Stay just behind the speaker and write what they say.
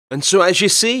And so as you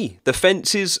see, the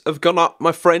fences have gone up,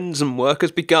 my friends, and work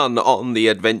has begun on the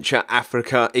Adventure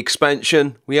Africa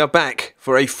expansion. We are back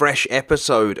for a fresh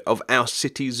episode of our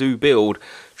city zoo build,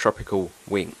 Tropical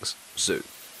Wings Zoo.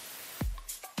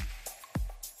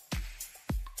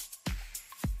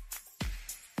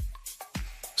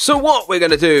 So what we're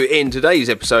going to do in today's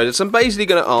episode is I'm basically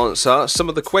going to answer some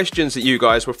of the questions that you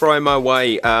guys were throwing my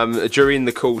way during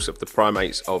the course of the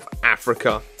Primates of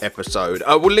Africa episode.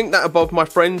 I will link that above, my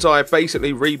friends. I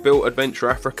basically rebuilt Adventure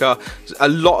Africa. A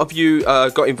lot of you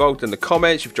got involved in the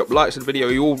comments. You've dropped likes to the video.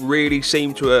 You all really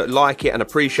seem to like it and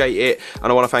appreciate it.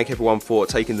 And I want to thank everyone for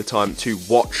taking the time to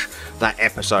watch that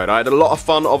episode. I had a lot of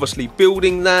fun, obviously,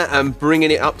 building that and bringing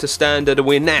it up to standard. And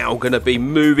we're now going to be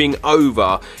moving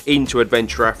over into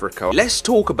Adventure Africa. Let's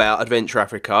talk about Adventure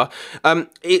Africa.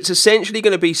 It's essentially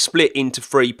going to be split into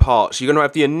three parts. You're going to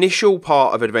have the initial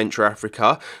part of Adventure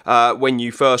Africa when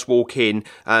you first walk in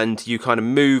and you kind of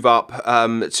move up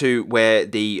to where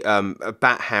the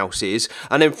bat house is,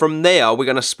 and then from there we're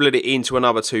going to split it into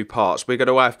another two parts. We're going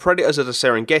to have Predators of the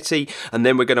Serengeti, and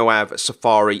then we're going to have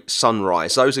Safari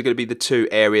Sunrise. Those are going to be the two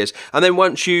areas, and then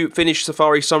once you finish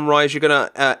Safari Sunrise, you're going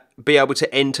to be able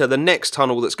to enter the next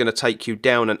tunnel that's going to take you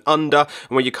down and under,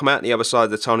 and when you come out the other side of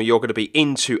the tunnel, you're going to be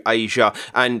into Asia,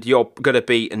 and you're going to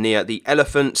be near the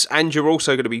elephants, and you're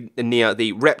also going to be near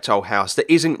the reptile house.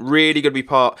 That isn't really going to be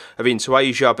part of Into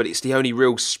Asia, but it's the only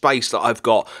real space that I've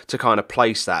got to kind of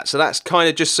place that. So that's kind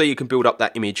of just so you can build up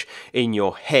that image in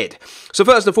your head. So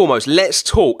first and foremost, let's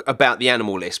talk about the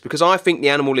animal list, because I think the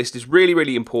animal list is really,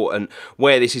 really important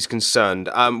where this is concerned.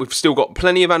 We've still got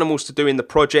plenty of animals to do in the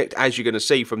project, as you're going to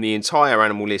see from the entire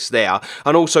animal list there.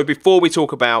 And also, before we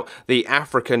talk about the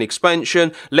African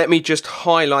expansion, let me just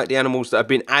highlight the animals that have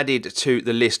been added to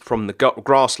the list from the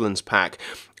Grasslands pack.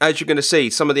 As you're going to see,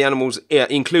 some of the animals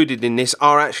included in this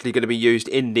are actually going to be used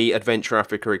in the Adventure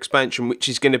Africa expansion, which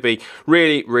is going to be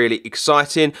really, really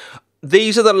exciting.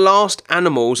 These are the last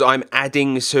animals I'm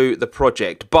adding to the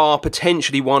project, bar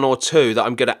potentially one or two that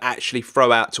I'm going to actually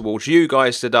throw out towards you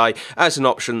guys today as an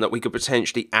option that we could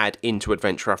potentially add into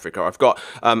Adventure Africa. I've got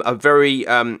I've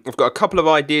got a couple of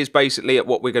ideas basically at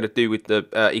what we're going to do with the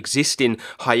existing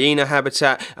hyena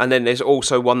habitat, and then there's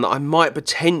also one that I might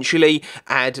potentially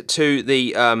add to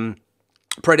the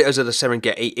Predators of the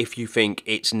Serengeti if you think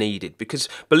it's needed, because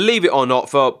believe it or not,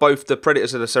 for both the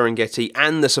Predators of the Serengeti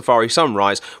and the Safari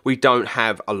Sunrise, we don't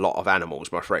have a lot of animals,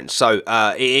 my friends. So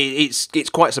it's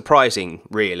quite surprising,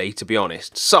 really, to be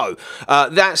honest. So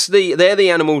they're the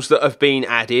animals that have been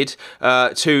added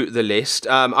to the list.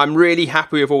 I'm really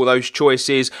happy with all those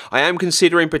choices. I am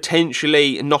considering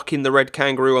potentially knocking the red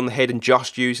kangaroo on the head and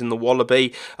just using the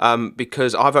wallaby,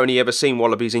 because I've only ever seen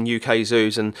wallabies in UK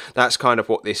zoos, and that's kind of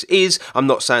what this is. I'm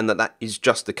not saying that that is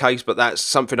just the case, but that's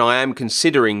something I am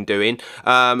considering doing.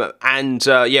 Yeah,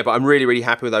 but I'm really, really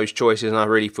happy with those choices, and I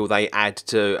really feel they add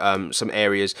to some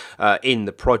areas in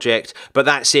the project. But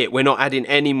that's it. We're not adding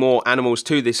any more animals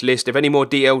to this list. If any more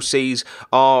DLCs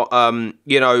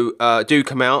are, do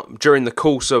come out during the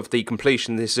course of the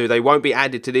completion of this zoo, they won't be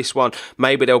added to this one.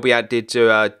 Maybe they'll be added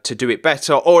to do it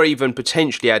better, or even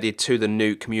potentially added to the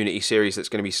new community series that's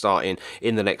going to be starting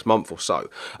in the next month or so.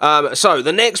 So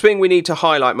the next thing we need to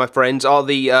highlight, my friends, are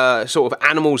the sort of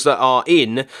animals that are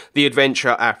in the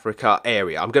Adventure Africa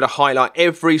area. I'm going to highlight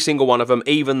every single one of them,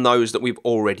 even those that we've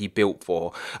already built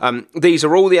for. These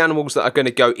are all the animals that are going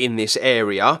to go in this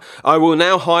area. I will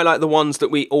now highlight the ones that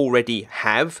we already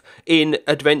have in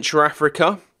Adventure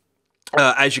Africa.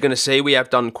 As you're going to see, we have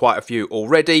done quite a few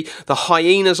already. The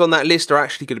hyenas on that list are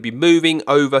actually going to be moving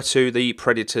over to the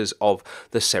Predators of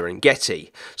the Serengeti.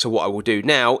 So what I will do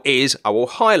now is I will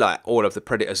highlight all of the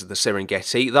Predators of the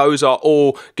Serengeti. Those are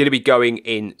all going to be going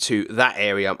into that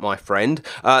area, my friend.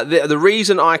 The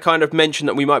reason I kind of mentioned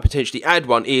that we might potentially add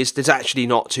one is there's actually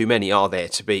not too many, are there,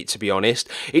 to be honest.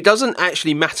 It doesn't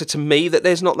actually matter to me that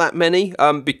there's not that many,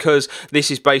 because this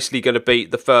is basically going to be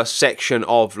the first section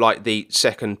of like the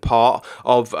second part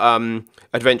of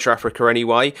Adventure Africa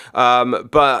anyway,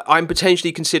 but I'm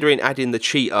potentially considering adding the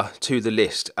cheetah to the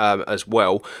list as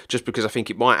well, just because I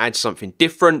think it might add something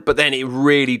different, but then it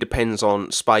really depends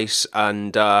on space,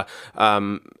 and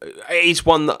it's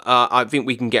one that I think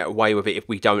we can get away with it if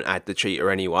we don't add the cheetah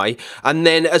anyway. And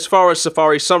then as far as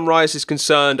Safari Sunrise is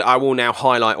concerned, I will now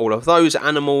highlight all of those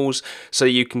animals so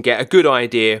you can get a good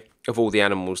idea of all the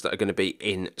animals that are going to be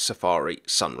in Safari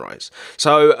Sunrise.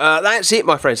 So that's it,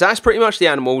 my friends. That's pretty much the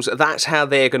animals. That's how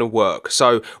they're going to work.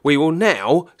 So we will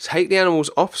now take the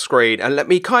animals off screen and let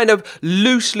me kind of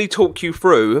loosely talk you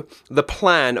through the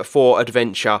plan for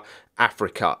Adventure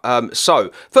Africa.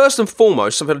 So, first and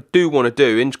foremost, something I do want to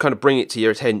do and kind of bring it to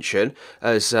your attention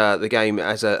as the game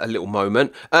as a little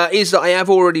moment is that I have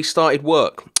already started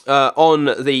work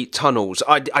on the tunnels.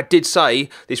 I did say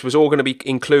this was all going to be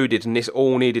included and this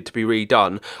all needed to be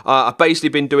redone. I've basically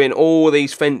been doing all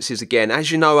these fences again.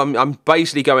 As you know, I'm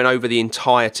basically going over the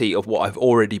entirety of what I've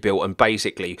already built and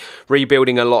basically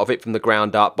rebuilding a lot of it from the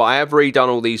ground up. But I have redone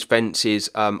all these fences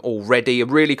already. I'm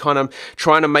really kind of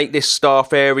trying to make this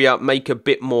staff area make a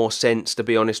bit more sense, to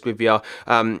be honest with you.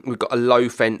 We've got a low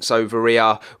fence over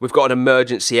here. We've got an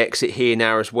emergency exit here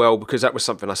now as well, because that was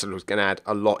something I said I was going to add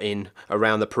a lot in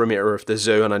around the perimeter of the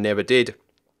zoo, and I never did.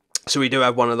 So we do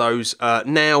have one of those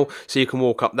now, so you can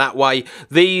walk up that way.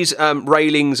 These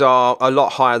railings are a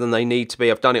lot higher than they need to be.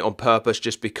 I've done it on purpose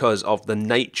just because of the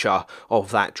nature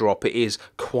of that drop. It is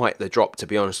quite the drop, to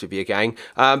be honest with you, gang.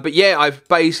 But yeah, I've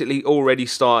basically already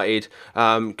started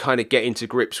kind of getting to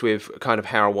grips with kind of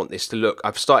how I want this to look.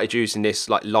 I've started using this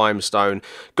like limestone,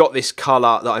 got this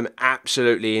colour that I'm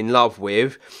absolutely in love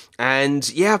with.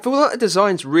 And yeah, I feel like the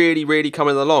design's really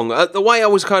coming along. The way I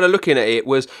was kind of looking at it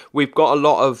was we've got a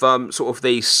lot of sort of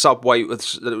these subway,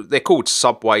 they're called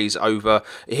subways over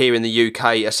here in the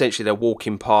UK. Essentially, they're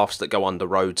walking paths that go under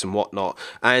roads and whatnot.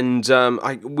 And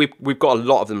we've got a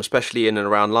lot of them, especially in and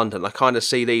around London. I kind of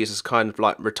see these as kind of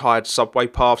like retired subway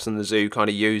paths, and the zoo kind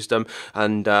of used them.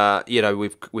 And you know,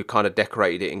 we've kind of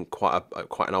decorated it in quite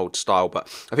an old style, but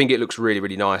I think it looks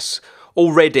really nice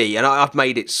already. And I've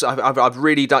made it, I've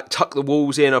really tucked the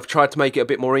walls in. I've tried to make it a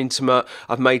bit more intimate.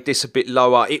 I've made this a bit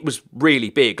lower. It was really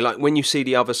big. Like when you see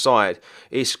the other side,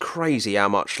 it's crazy how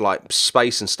much like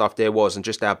space and stuff there was and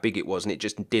just how big it was, and it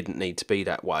just didn't need to be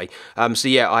that way. So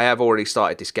yeah, I have already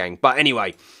started this, gang. But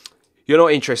anyway, you're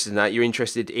not interested in that. You're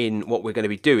interested in what we're going to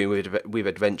be doing with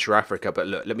Adventure Africa. But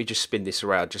look, let me just spin this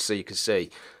around just so you can see.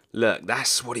 Look,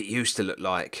 that's what it used to look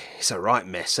like. It's a right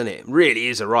mess, isn't it? It really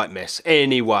is a right mess.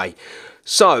 Anyway,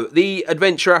 so the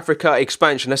Adventure Africa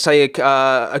expansion, let's say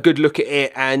a good look at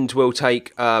it, and we'll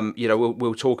take, you know,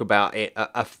 we'll talk about it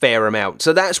a fair amount.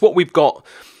 So that's what we've got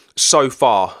so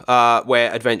far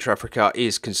where Adventure Africa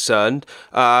is concerned.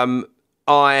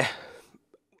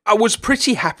 I was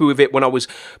pretty happy with it when I was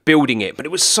building it, but it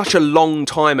was such a long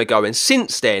time ago, and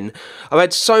since then I've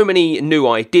had so many new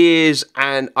ideas,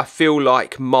 and I feel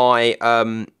like my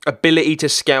ability to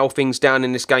scale things down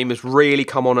in this game has really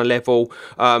come on a level.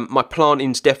 My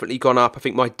planting's definitely gone up. I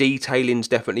think my detailing's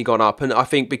definitely gone up, and I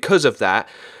think because of that,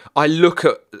 I look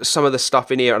at some of the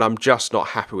stuff in here and I'm just not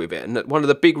happy with it. And one of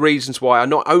the big reasons why I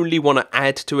not only want to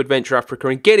add to Adventure Africa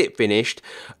and get it finished,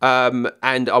 and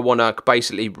I want to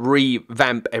basically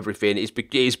revamp everything,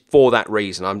 is for that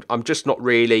reason. I'm just not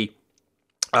really,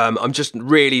 I'm just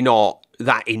really not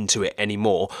that into it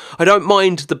anymore. I don't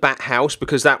mind the bat house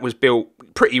because that was built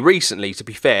pretty recently, to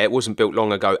be fair. It wasn't built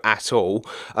long ago at all.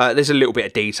 There's a little bit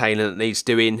of detailing that needs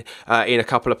doing in a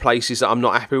couple of places that I'm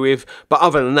not happy with, but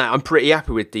other than that, I'm pretty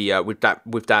happy with the with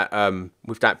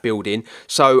that building.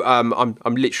 So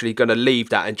I'm literally going to leave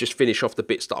that and just finish off the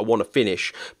bits that I want to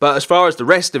finish. But as far as the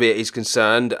rest of it is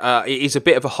concerned, it is a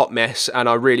bit of a hot mess, and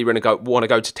I really want to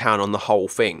go to town on the whole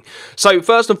thing. So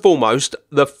first and foremost,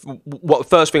 the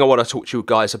first thing I want to talk to you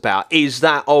guys about is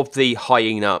that of the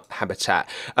hyena habitat.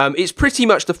 It's pretty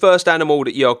much the first animal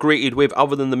that you're greeted with,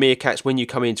 other than the meerkats, when you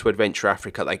come into Adventure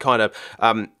Africa. They kind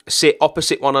of sit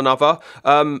opposite one another.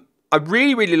 I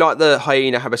really liked the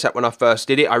hyena habitat when I first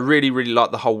did it. I really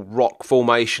liked the whole rock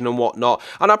formation and whatnot.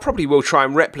 And I probably will try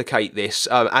and replicate this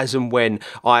as and when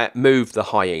I move the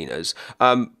hyenas.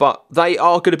 But they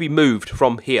are going to be moved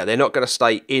from here. They're not going to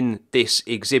stay in this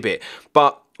exhibit.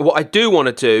 But what I do want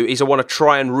to do is I want to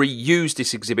try and reuse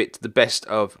this exhibit to the best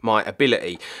of my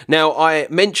ability. Now, I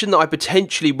mentioned that I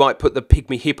potentially might put the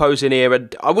pygmy hippos in here,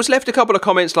 and I was left a couple of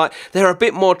comments like they're a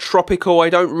bit more tropical. I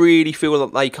don't really feel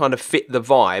that they kind of fit the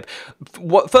vibe.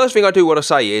 First thing I do want to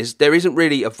say is there isn't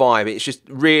really a vibe. It's just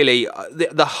really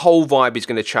the whole vibe is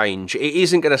going to change. It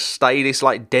isn't going to stay this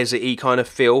like desert-y kind of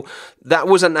feel. That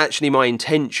wasn't actually my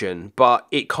intention, but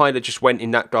it kind of just went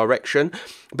in that direction.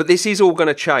 But this is all going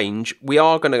to change. We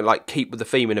are going to like keep with the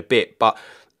theme in a bit, but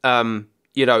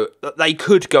you know, they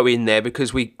could go in there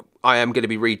because I am going to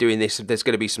be redoing this. There's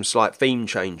going to be some slight theme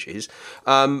changes.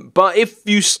 But if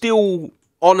you still,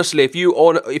 honestly, if you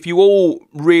all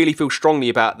really feel strongly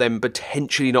about them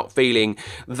potentially not feeling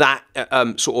that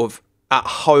sort of at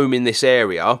home in this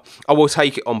area, I will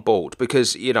take it on board,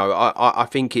 because you know I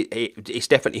think it's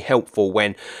definitely helpful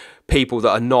when people that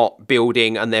are not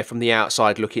building and they're from the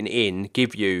outside looking in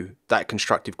give you that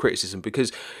constructive criticism,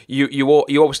 because you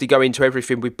obviously go into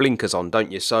everything with blinkers on,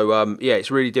 don't you? So yeah, it's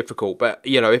really difficult. But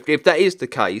you know, if that is the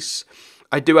case,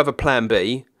 I do have a plan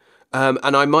B.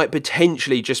 and I might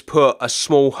potentially just put a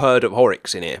small herd of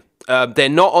oryx in here. They're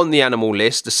not on the animal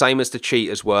list, the same as the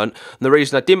cheetahs weren't. And the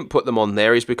reason I didn't put them on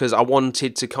there is because I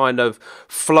wanted to kind of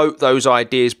float those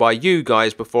ideas by you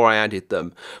guys before I added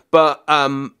them. But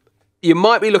you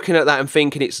might be looking at that and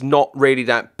thinking it's not really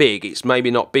that big. It's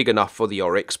maybe not big enough for the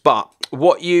oryx, but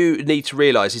what you need to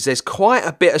realise is there's quite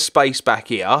a bit of space back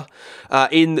here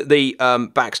in the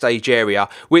backstage area,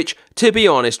 which, to be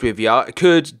honest with you,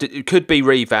 could be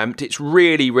revamped. It's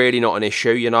really, really not an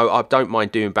issue. You know, I don't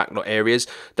mind doing backlot areas.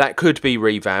 That could be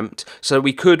revamped. So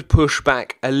we could push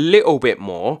back a little bit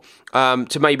more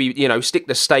to maybe, you know, stick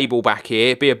the stable back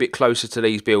here, be a bit closer to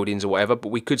these buildings or whatever, but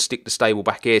we could stick the stable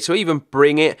back here to even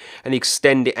bring it and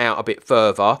extend it out a bit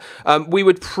further. We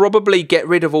would probably get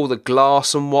rid of all the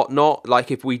glass and whatnot.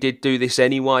 Like if we did do this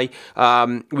anyway,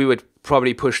 we would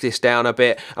probably push this down a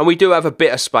bit, and we do have a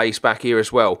bit of space back here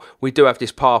as well. We do have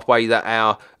this pathway that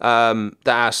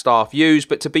our staff use,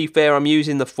 but to be fair, I'm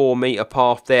using the 4-meter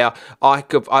path there.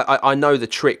 I know the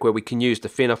trick where we can use the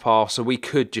thinner path, so we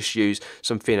could just use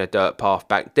some thinner dirt path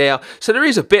back there. So there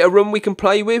is a bit of room we can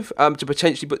play with to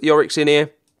potentially put the oryx in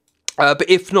here. But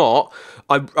if not,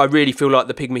 I really feel like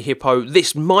the pygmy hippo,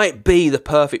 this might be the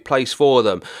perfect place for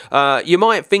them. You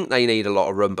might think they need a lot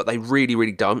of room, but they really,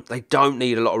 really don't. They don't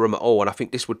need a lot of room at all, and I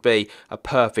think this would be a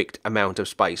perfect amount of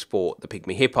space for the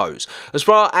pygmy hippos. As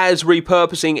far as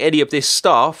repurposing any of this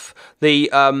stuff, the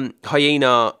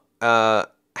hyena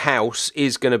house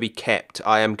is going to be kept.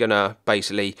 I am going to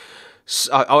basically...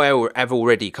 I have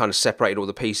already kind of separated all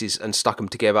the pieces and stuck them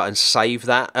together and saved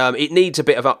that. It needs a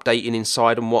bit of updating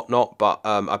inside and whatnot, but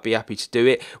I'd be happy to do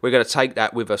it. We're going to take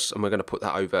that with us and we're going to put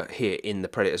that over here in the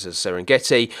Predators of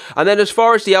Serengeti. And then as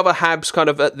far as the other habs kind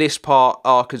of at this part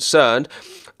are concerned,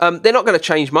 they're not going to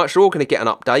change much. They're all going to get an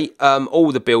update.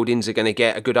 All the buildings are going to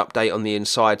get a good update on the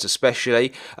insides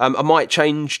especially. I might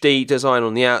change the design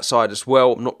on the outside as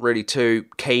well. I'm not really too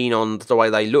keen on the way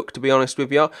they look, to be honest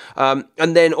with you. And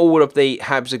then all of the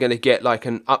habs are going to get like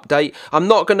an update. I'm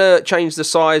not going to change the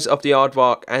size of the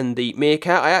aardvark and the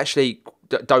meerkat. I actually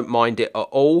don't mind it at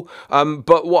all.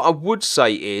 But what I would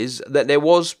say is that there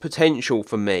was potential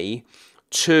for me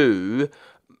to...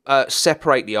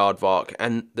 separate the aardvark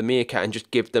and the meerkat and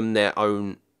just give them their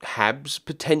own habs,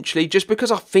 potentially, just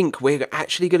because I think we're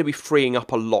actually going to be freeing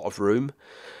up a lot of room.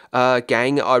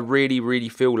 Gang, I really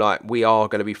feel like we are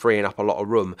going to be freeing up a lot of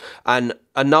room. And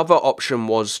another option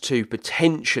was to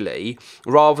potentially,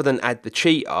 rather than add the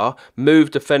cheetah,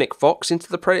 move the fennec fox into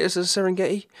the Predators of the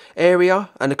Serengeti area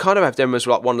and to kind of have them as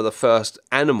like one of the first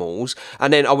animals.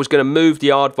 And then I was going to move the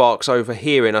aardvarks over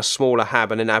here in a smaller hab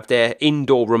and then have their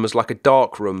indoor room as like a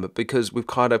dark room, because we've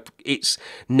kind of, it's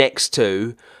next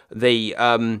to the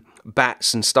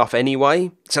bats and stuff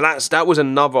anyway. So that was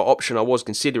another option I was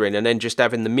considering, and then just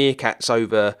having the meerkats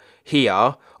over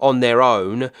here on their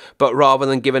own, but rather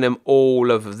than giving them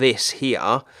all of this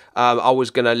here, I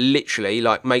was going to literally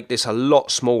like make this a lot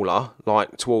smaller,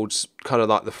 like towards kind of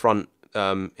like the front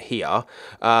here,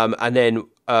 and then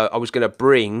I was going to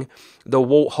bring the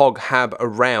warthog hab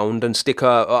around and stick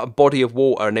a body of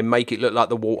water and then make it look like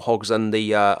the warthogs and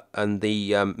the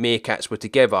meerkats were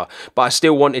together. But I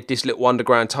still wanted this little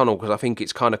underground tunnel because I think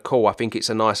it's kind of cool. I think it's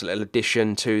a nice little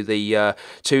addition to the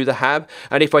hab.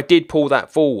 And if I did pull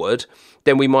that forward,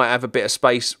 then we might have a bit of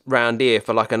space round here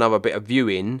for like another bit of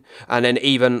viewing, and then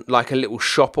even like a little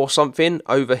shop or something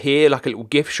over here, like a little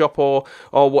gift shop or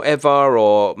whatever,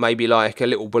 or maybe like a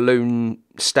little balloon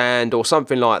stand or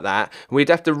something like that. We'd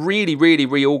have to really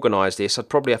reorganise this. I'd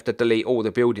probably have to delete all the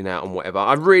building out and whatever.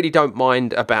 I really don't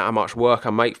mind about how much work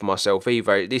I make for myself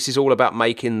either. This is all about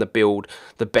making the build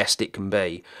the best it can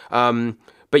be.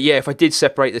 But yeah, if I did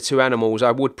separate the two animals, I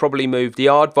would probably move the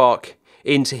aardvark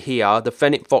into here, the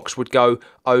fennec fox would go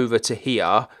over to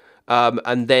here,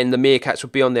 and then the meerkats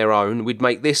would be on their own. We'd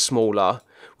make this smaller.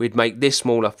 We'd make this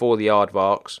smaller for the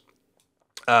aardvarks.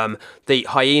 The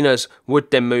hyenas would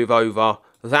then move over.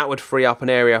 That would free up an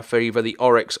area for either the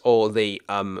oryx or the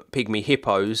pygmy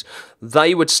hippos.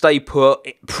 They would stay put,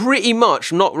 pretty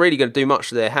much not really going to do much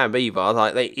to their hab either.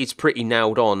 Like it's pretty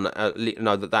nailed on.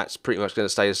 That's pretty much going to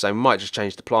stay the same. We might just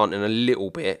change the plant in a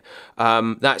little bit.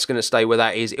 That's going to stay where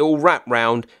that is. It will wrap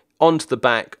round onto the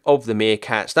back of the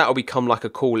meerkats. That will become like a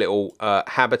cool little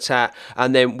habitat,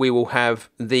 and then we will have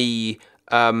the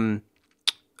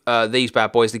these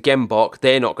bad boys, the Gembok.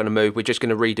 They're not going to move. We're just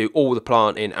going to redo all the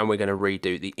planting, and we're going to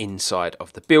redo the inside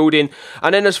of the building.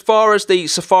 And then as far as the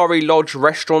Safari Lodge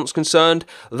restaurant's concerned,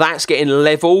 that's getting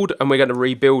levelled, and we're going to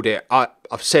rebuild it. I've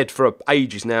said for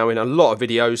ages now in a lot of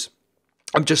videos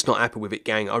I'm just not happy with it,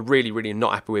 gang. I really, really am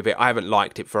not happy with it. I haven't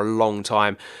liked it for a long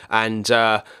time. And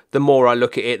the more I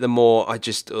look at it, the more I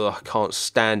just can't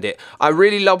stand it. I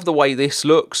really love the way this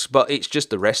looks, but it's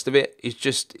just the rest of it. It's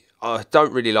just, I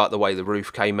don't really like the way the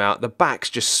roof came out. The back's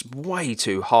just way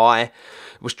too high.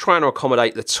 I was trying to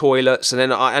accommodate the toilets, and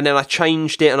then I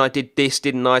changed it, and I did this,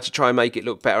 didn't I, to try and make it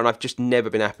look better, and I've just never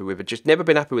been happy with it. Just never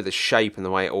been happy with the shape and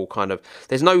the way it all kind of,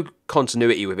 there's no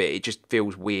continuity with it. It just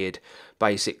feels weird,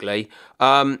 basically.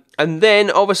 And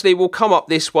then obviously we'll come up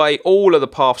this way. All of the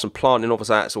paths and planting,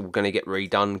 obviously that's all going to get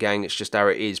redone, gang. It's just how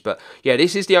it is. But yeah,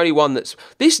 this is the only one that's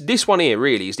this one here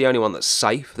really is the only one that's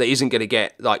safe, that isn't going to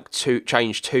get like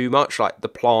changed too much. Like the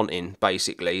planting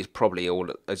basically is probably all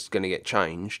that's going to get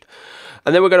changed.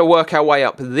 And then we're going to work our way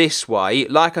up this way.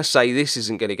 Like I say, this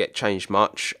isn't going to get changed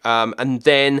much. And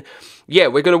then yeah,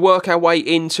 we're going to work our way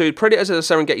into Predators of the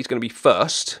Serengeti is going to be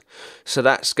first. So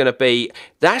that's going to be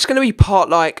part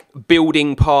like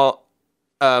building, part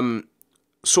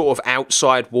sort of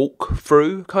outside walk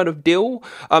through kind of deal.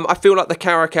 I feel like the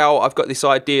Caracal, I've got this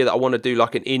idea that I want to do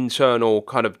like an internal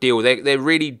kind of deal. They're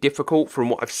really difficult from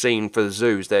what I've seen for the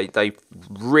zoos. They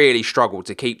really struggle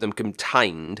to keep them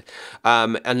contained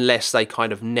unless they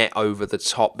kind of net over the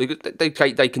top.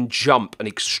 They can jump an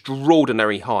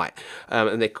extraordinary height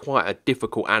and they're quite a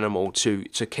difficult animal to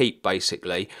keep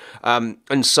basically.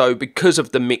 And so because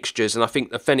of the mixtures, and I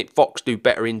think the fennec fox do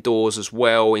better indoors as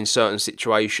well in certain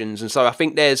situations, and so I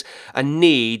think there's a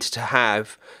need to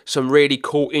have some really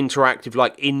cool interactive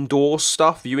like indoor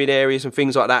stuff, viewing areas and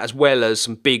things like that, as well as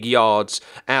some big yards,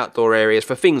 outdoor areas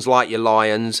for things like your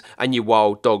lions and your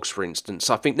wild dogs, for instance.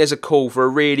 I think there's a call for a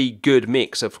really good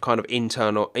mix of kind of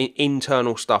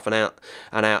internal stuff and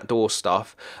outdoor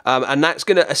stuff, and that's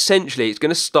going to essentially, it's going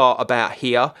to start about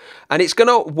here, and it's going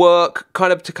to work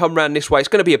kind of to come around this way. It's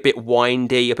going to be a bit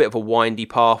windy, a bit of a windy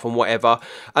path and whatever,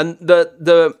 and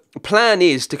the plan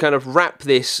is to kind of wrap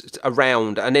this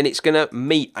around, and then it's going to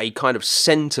meet a kind of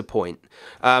center point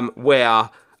where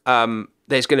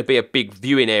there's going to be a big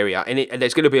viewing area, and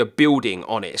there's going to be a building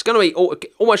on it. It's going to be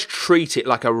almost treat it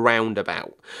like a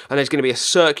roundabout, and there's going to be a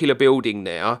circular building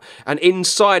there, and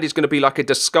inside is going to be like a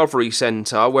discovery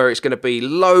centre where it's going to be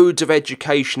loads of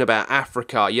education about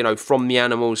Africa, you know, from the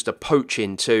animals to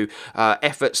poaching to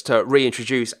efforts to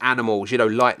reintroduce animals, you know,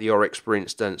 like the oryx, for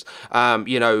instance,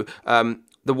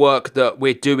 the work that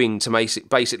we're doing to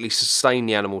basically sustain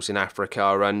the animals in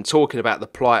Africa, and talking about the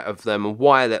plight of them and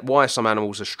why some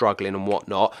animals are struggling and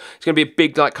whatnot. It's going to be a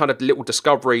big like kind of little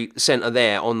discovery centre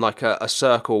there on like a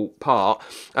circle part,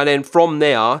 and then from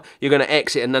there you're going to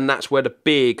exit, and then that's where the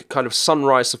big kind of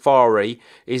sunrise safari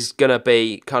is going to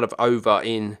be kind of over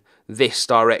in this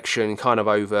direction, kind of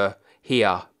over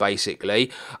here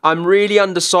basically. I'm really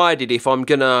undecided if I'm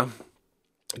going to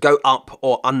go up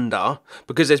or under,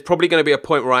 because there's probably going to be a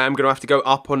point where I am going to have to go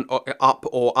up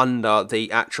or under the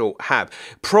actual hab.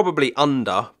 Probably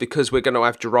under, because we're going to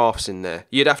have giraffes in there.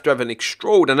 You'd have to have an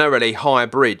extraordinarily high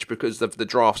bridge because of the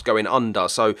giraffes going under,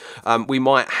 so we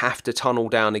might have to tunnel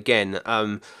down again.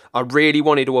 I really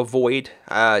wanted to avoid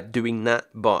doing that,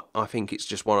 but I think it's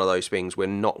just one of those things we're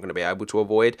not going to be able to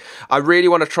avoid. I really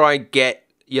want to try and get,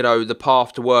 you know, the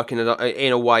path to work in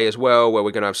a way as well, where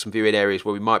we're going to have some viewing areas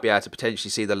where we might be able to potentially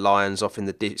see the lions off in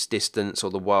the distance,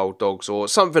 or the wild dogs, or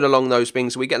something along those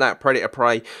things. So we get that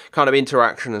predator-prey kind of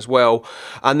interaction as well.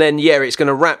 And then, yeah, it's going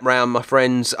to wrap round, my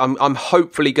friends. I'm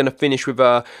hopefully going to finish with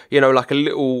a, you know, like a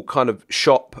little kind of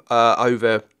shop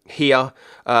over here,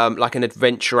 like an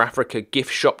Adventure Africa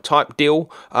gift shop type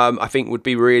deal. I think would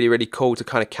be really, really cool to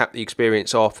kind of cap the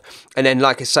experience off. And then,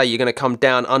 like I say, you're going to come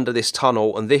down under this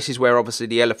tunnel, and this is where obviously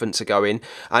the elephants are going,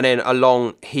 and then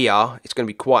along here it's going to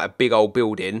be quite a big old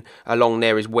building. Along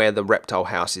there is where the reptile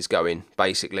house is going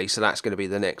basically, so that's going to be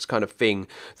the next kind of thing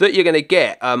that you're going to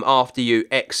get after you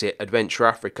exit Adventure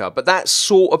Africa. But that's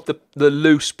sort of the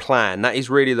loose plan. That is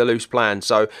really the loose plan.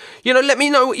 So, you know, let me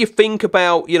know what you think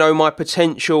about, you know, my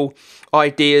potential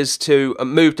ideas to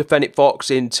move the fennec fox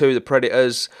into the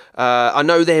predators. I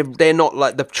know they're not,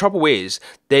 like, the trouble is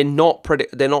they're not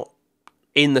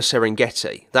in the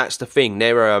Serengeti. That's the thing.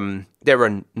 They're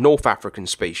a North African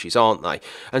species, aren't they?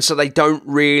 And so they don't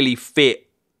really fit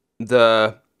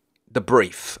the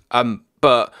brief.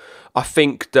 But I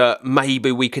think that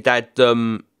maybe we could add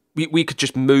them. We could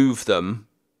just move them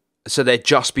so they're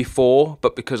just before,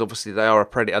 but because obviously they are a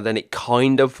predator, then it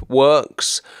kind of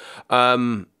works.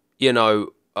 You know,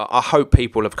 I hope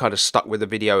people have kind of stuck with the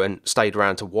video and stayed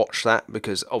around to watch that,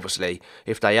 because obviously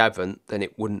if they haven't, then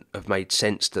it wouldn't have made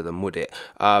sense to them, would it?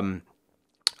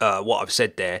 what I've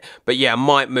said there. But yeah, I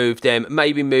might move them,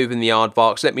 maybe moving the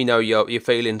aardvarks. Let me know your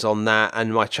feelings on that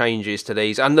and my changes to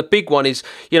these. And the big one is,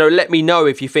 you know, let me know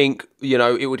if you think, you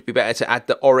know, it would be better to add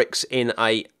the oryx in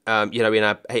a you know,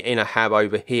 in a hab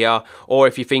over here, or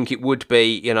if you think it would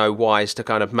be, you know, wise to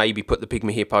kind of maybe put the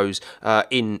pygmy hippos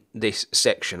in this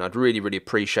section. I'd really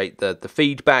appreciate the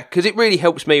feedback, because it really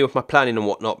helps me with my planning and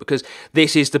whatnot, because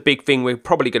this is the big thing we're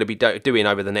probably going to be doing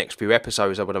over the next few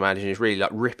episodes, I would imagine, is really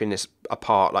like ripping this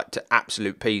apart like to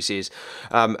absolute pieces,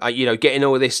 you know, getting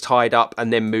all this tied up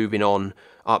and then moving on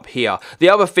up here. The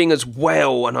other thing as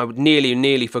well, and I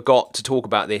nearly forgot to talk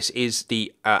about this, is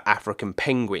the African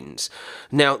penguins.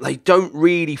 Now, they don't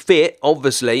really fit,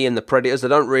 obviously, in the predators. They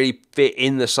don't really fit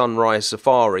in the sunrise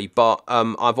safari, but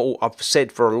I've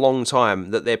said for a long time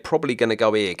that they're probably going to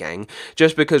go here, gang,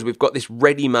 just because we've got this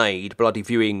ready-made bloody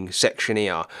viewing section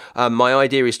here. My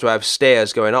idea is to have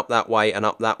stairs going up that way and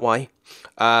up that way.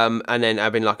 And then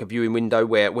having like a viewing window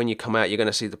where when you come out you're going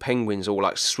to see the penguins all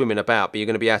like swimming about, but you're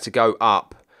going to be able to go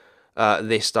up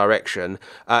this direction.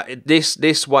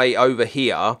 This way over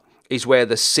here is where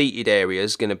the seated area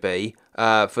is going to be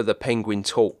for the penguin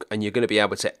talk, and you're going to be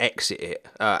able to exit it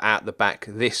out the back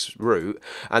this route,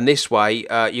 and this way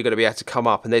you're going to be able to come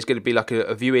up, and there's going to be like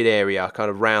a viewing area kind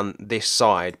of round this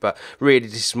side, but really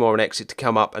this is more an exit to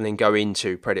come up and then go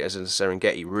into Predators and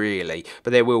Serengeti, really.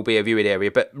 But there will be a viewing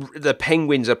area, but the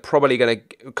penguins are probably going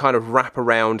to kind of wrap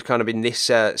around kind of in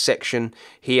this section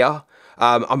here.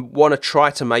 I want to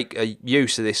try to make a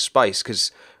use of this space,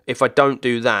 because if I don't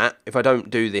do that, if I don't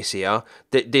do this here,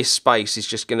 this space is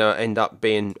just going to end up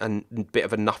being a bit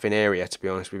of a nothing area, to be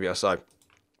honest with you. So,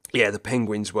 yeah, the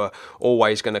penguins were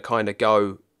always going to kind of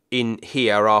go in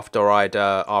here after I'd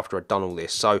done all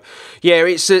this. So, yeah,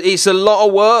 it's a lot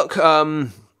of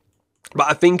work. But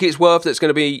I think it's worth. It's going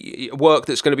to be work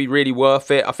that's going to be really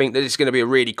worth it. I think that it's going to be a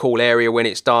really cool area when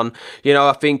it's done. You know,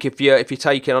 I think if you're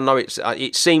taking, I know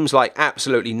it seems like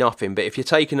absolutely nothing, but if you're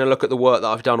taking a look at the work that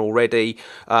I've done already,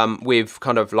 with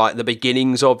kind of like the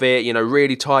beginnings of it, you know,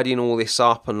 really tidying all this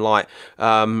up and like,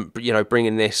 you know,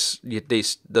 bringing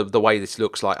the way this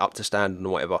looks like up to standard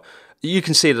and whatever. You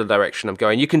can see the direction I'm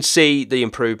going. You can see the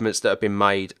improvements that have been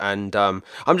made, and I'm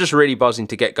just really buzzing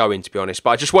to get going, to be honest.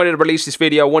 But I just wanted to release this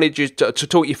video. I wanted you to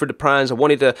talk you through the plans. I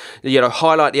wanted to, you know,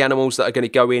 highlight the animals that are going to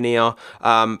go in here,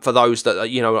 for those that,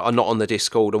 you know, are not on the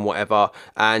Discord and whatever,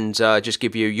 and just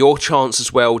give you your chance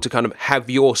as well to kind of have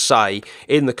your say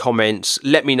in the comments.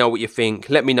 Let me know what you think.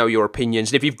 Let me know your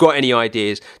opinions, and if you've got any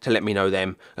ideas, to let me know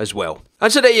them as well.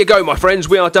 And so there you go, my friends.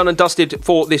 We are done and dusted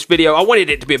for this video. I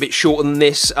wanted it to be a bit shorter than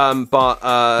this,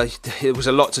 but it was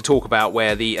a lot to talk about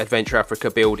where the Adventure Africa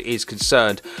build is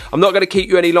concerned. I'm not going to keep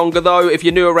you any longer, though. If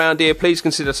you're new around here, please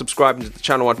consider subscribing to the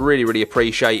channel. I'd really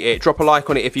appreciate it. Drop a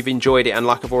like on it if you've enjoyed it, and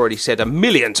like I've already said a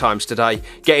million times today,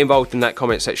 get involved in that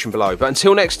comment section below. But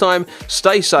until next time,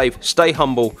 stay safe, stay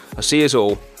humble. I'll see you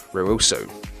all real soon.